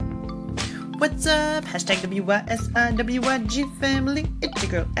what's up? Hashtag WYSIWYG family. It's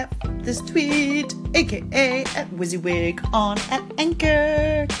your girl at this tweet, aka at WYZZYWIG on at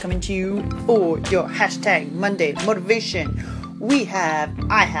Anchor. Coming to you for your hashtag Monday motivation.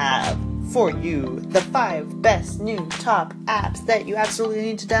 I have for you the 5 best new top apps that you absolutely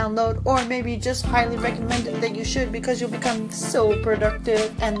need to download, or maybe just highly recommended that you should, because you'll become so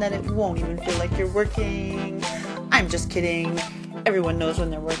productive and then it won't even feel like you're working. I'm just kidding. Everyone knows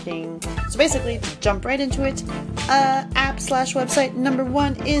when they're working. So basically, to jump right into it, app/website number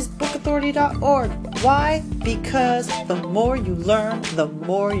 1 is bookauthority.org. Why? Because the more you learn, the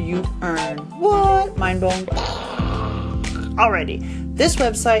more you earn. What? Mind blown. Alrighty. This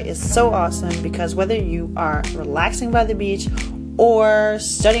website is so awesome because whether you are relaxing by the beach or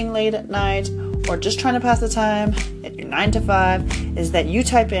studying late at night or just trying to pass the time at your 9 to 5, is that you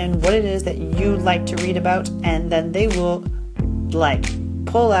type in what it is that you like to read about, and then they will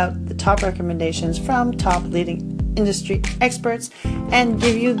pull out the top recommendations from top leading industry experts and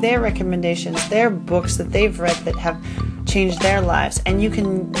give you their recommendations, their books that they've read that have changed their lives. And you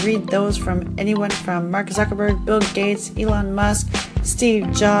can read those from anyone from Mark Zuckerberg, Bill Gates, Elon Musk, Steve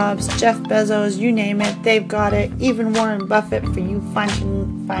Jobs, Jeff Bezos, you name it, they've got it. Even Warren Buffett, for you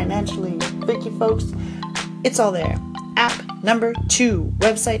financially freaky folks, it's all there. App number 2,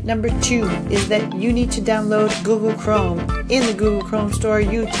 website number 2 is that you need to download Google Chrome. In the Google Chrome store,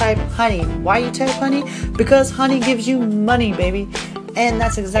 you type honey. Why you type honey? Because honey gives you money, baby. And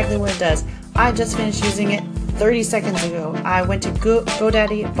that's exactly what it does. I just finished using it 30 seconds ago. I went to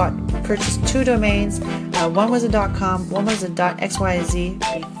GoDaddy, purchased 2 domains. One was a .com, one was a .xyz.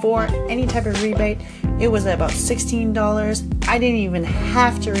 Before any type of rebate, it was about $16. I didn't even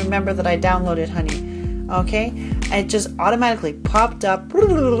have to remember that I downloaded honey. Okay, it just automatically popped up,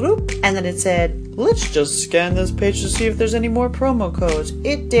 and then it said, let's just scan this page to see if there's any more promo codes.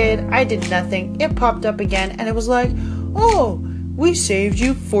 It did. I did nothing. It popped up again, and it was like, oh, we saved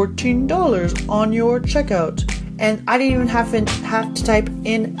you $14 on your checkout. And I didn't even have to type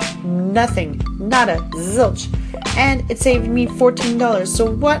in nothing, nada, zilch. And it saved me $14.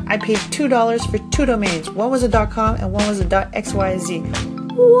 So what? I paid $2 for 2 domains. One was a .com and one was a .xyz.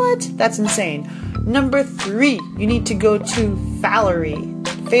 What? That's insane. Number 3, you need to go to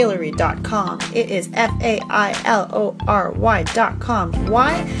Failory.com. It is FAILORY.com.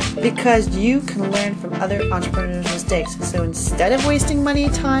 Why? Because you can learn from other entrepreneurs' mistakes. So instead of wasting money,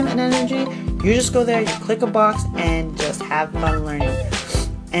 time, and energy, you just go there, you click a box, and just have fun learning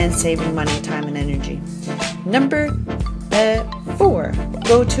and saving money, time, and energy. Number 4,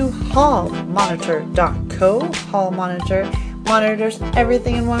 go to hallmonitor.co. Hall Monitor monitors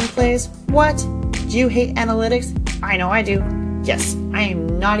everything in one place. What? Do you hate analytics? I know I do. Yes, I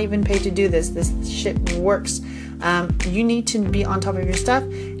am not even paid to do this. This shit works. You need to be on top of your stuff,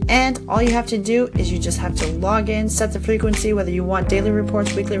 and all you have to do is you just have to log in, set the frequency, whether you want daily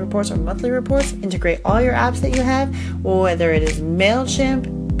reports, weekly reports, or monthly reports, integrate all your apps that you have, whether it is MailChimp,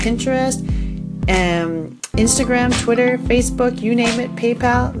 Pinterest, Instagram, Twitter, Facebook, you name it,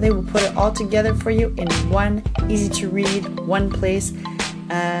 PayPal. They will put it all together for you in one easy to read, one place,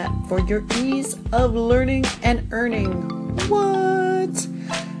 for your ease of learning and earning. What?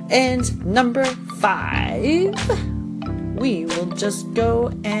 And number 5, we will just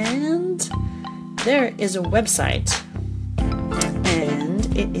go, and there is a website, and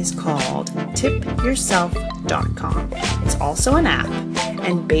it is called tipyourself.com. It's also an app,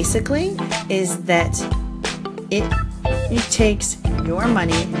 and basically is that it takes your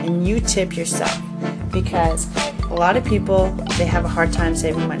money and you tip yourself, because a lot of people, they have a hard time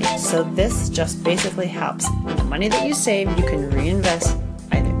saving money. So this just basically helps. The money that you save, you can reinvest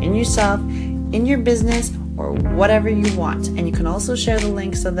either in yourself, in your business, or whatever you want. And you can also share the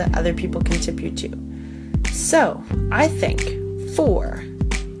link so that other people can tip you too. So I think for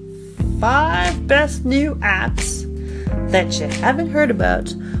 5 best new apps that you haven't heard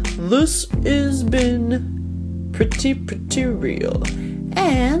about, this has been pretty real.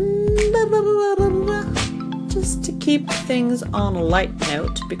 And just to keep things on a light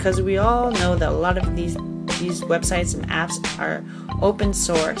note, because we all know that a lot of these websites and apps are open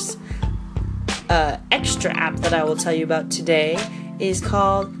source. Extra app that I will tell you about today is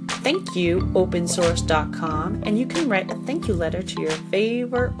called ThankYouOpenSource.com, and you can write a thank you letter to your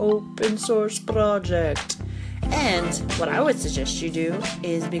favorite open source project. And what I would suggest you do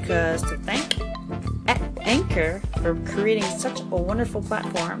is, because to thank Anchor for creating such a wonderful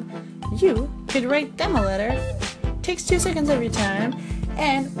platform, you could write them a letter. Takes 2 seconds every time,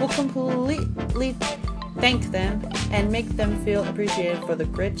 and will completely thank them and make them feel appreciated for the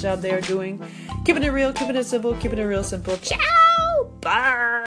great job they are doing. Keeping it real, keeping it simple, keeping it real simple. Ciao! Bye!